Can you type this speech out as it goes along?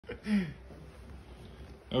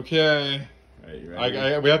Okay. All right, you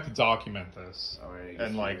ready? We have to document this. All right.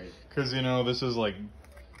 And like, cause you know, this is like,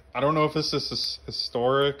 I don't know if this is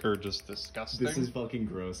historic or just disgusting. This is fucking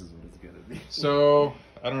gross, is what it's gonna be. So,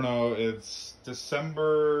 I don't know, it's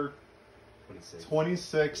December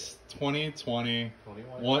 26th, 2020.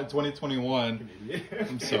 2021.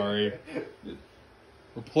 I'm sorry.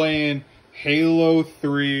 We're playing Halo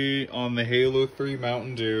 3 on the Halo 3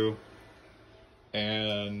 Mountain Dew.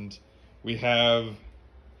 And we have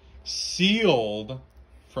sealed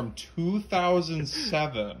from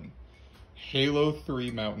 2007 Halo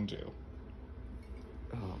 3 Mountain Dew.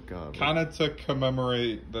 Oh god. Kind of to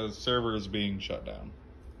commemorate the servers being shut down.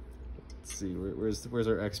 Let's see, where's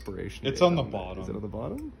our expiration It's date on the that? bottom. Is it on the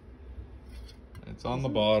bottom? It's on the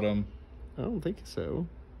bottom. I don't think so.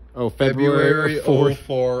 Oh, February February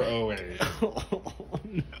 0408. Oh,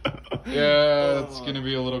 no. Yeah, it's gonna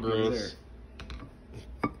be a little gross.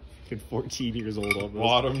 Kid 14 years old almost.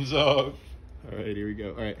 Bottoms up. Alright, here we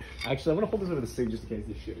go. Alright. Actually, I'm gonna hold this over the sink just in case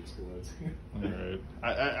this shit explodes.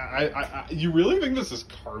 Alright. You really think this is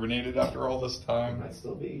carbonated after all this time? Might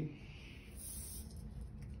still be.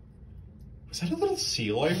 Was that a little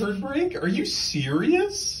seal I heard break? Are you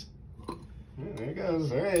serious? There it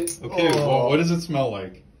goes. Alright. Okay, well, what does it smell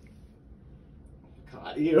like?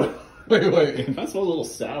 God, ew. Wait. That smells a little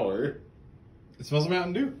sour. It smells like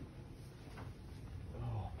Mountain Dew.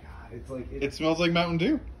 Oh god, it's like It smells like Mountain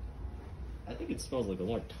Dew. I think it smells like a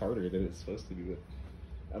lot tartar than it's supposed to be, but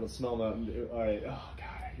I don't smell Mountain Dew. Alright, oh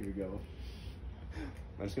god, here we go.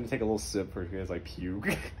 I'm just gonna take a little sip first because I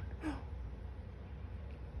puke.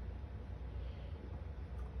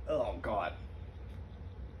 Oh god.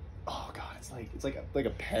 Oh god, it's like a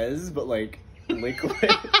Pez, but like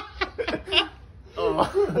liquid.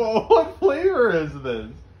 Oh. Well, what flavor is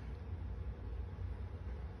this?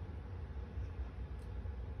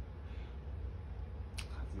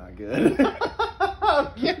 That's not good.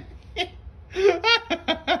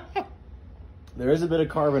 There is a bit of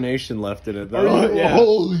carbonation left in it, though. Yeah.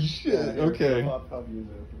 Holy shit. Yeah, Okay. I'll use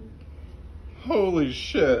it. Holy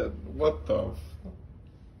shit. What the f...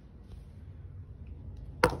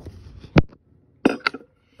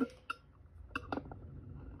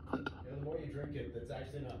 The more you drink it, that's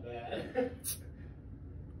actually not bad.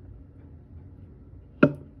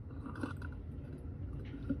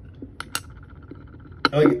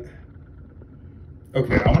 Like...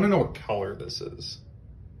 Okay, I want to know what color this is.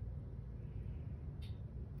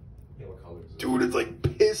 Yeah, what color is it? Dude, it's like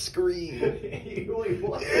piss green. Wait,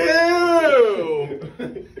 what? Ew!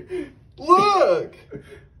 Look!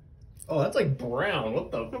 Oh, that's like brown.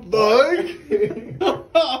 What the Bug? Oh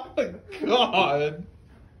my god.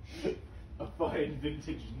 A fine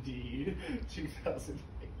vintage indeed. 2008.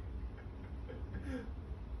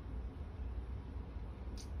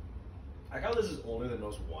 I got this is older than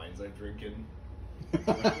most wines I've drinking.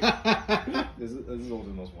 This is older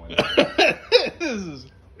than most wines. This is...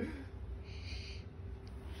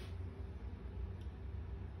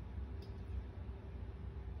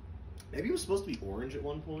 Maybe it was supposed to be orange at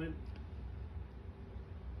one point.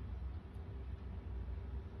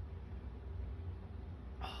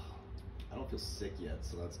 I don't feel sick yet,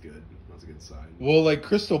 so that's good. That's a good sign. Well, like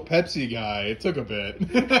Crystal Pepsi guy, it took a bit.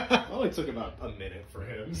 It only took about a minute for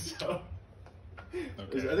him, so...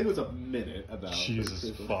 Okay. I think it was a minute about...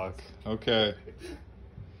 Jesus fuck. Okay.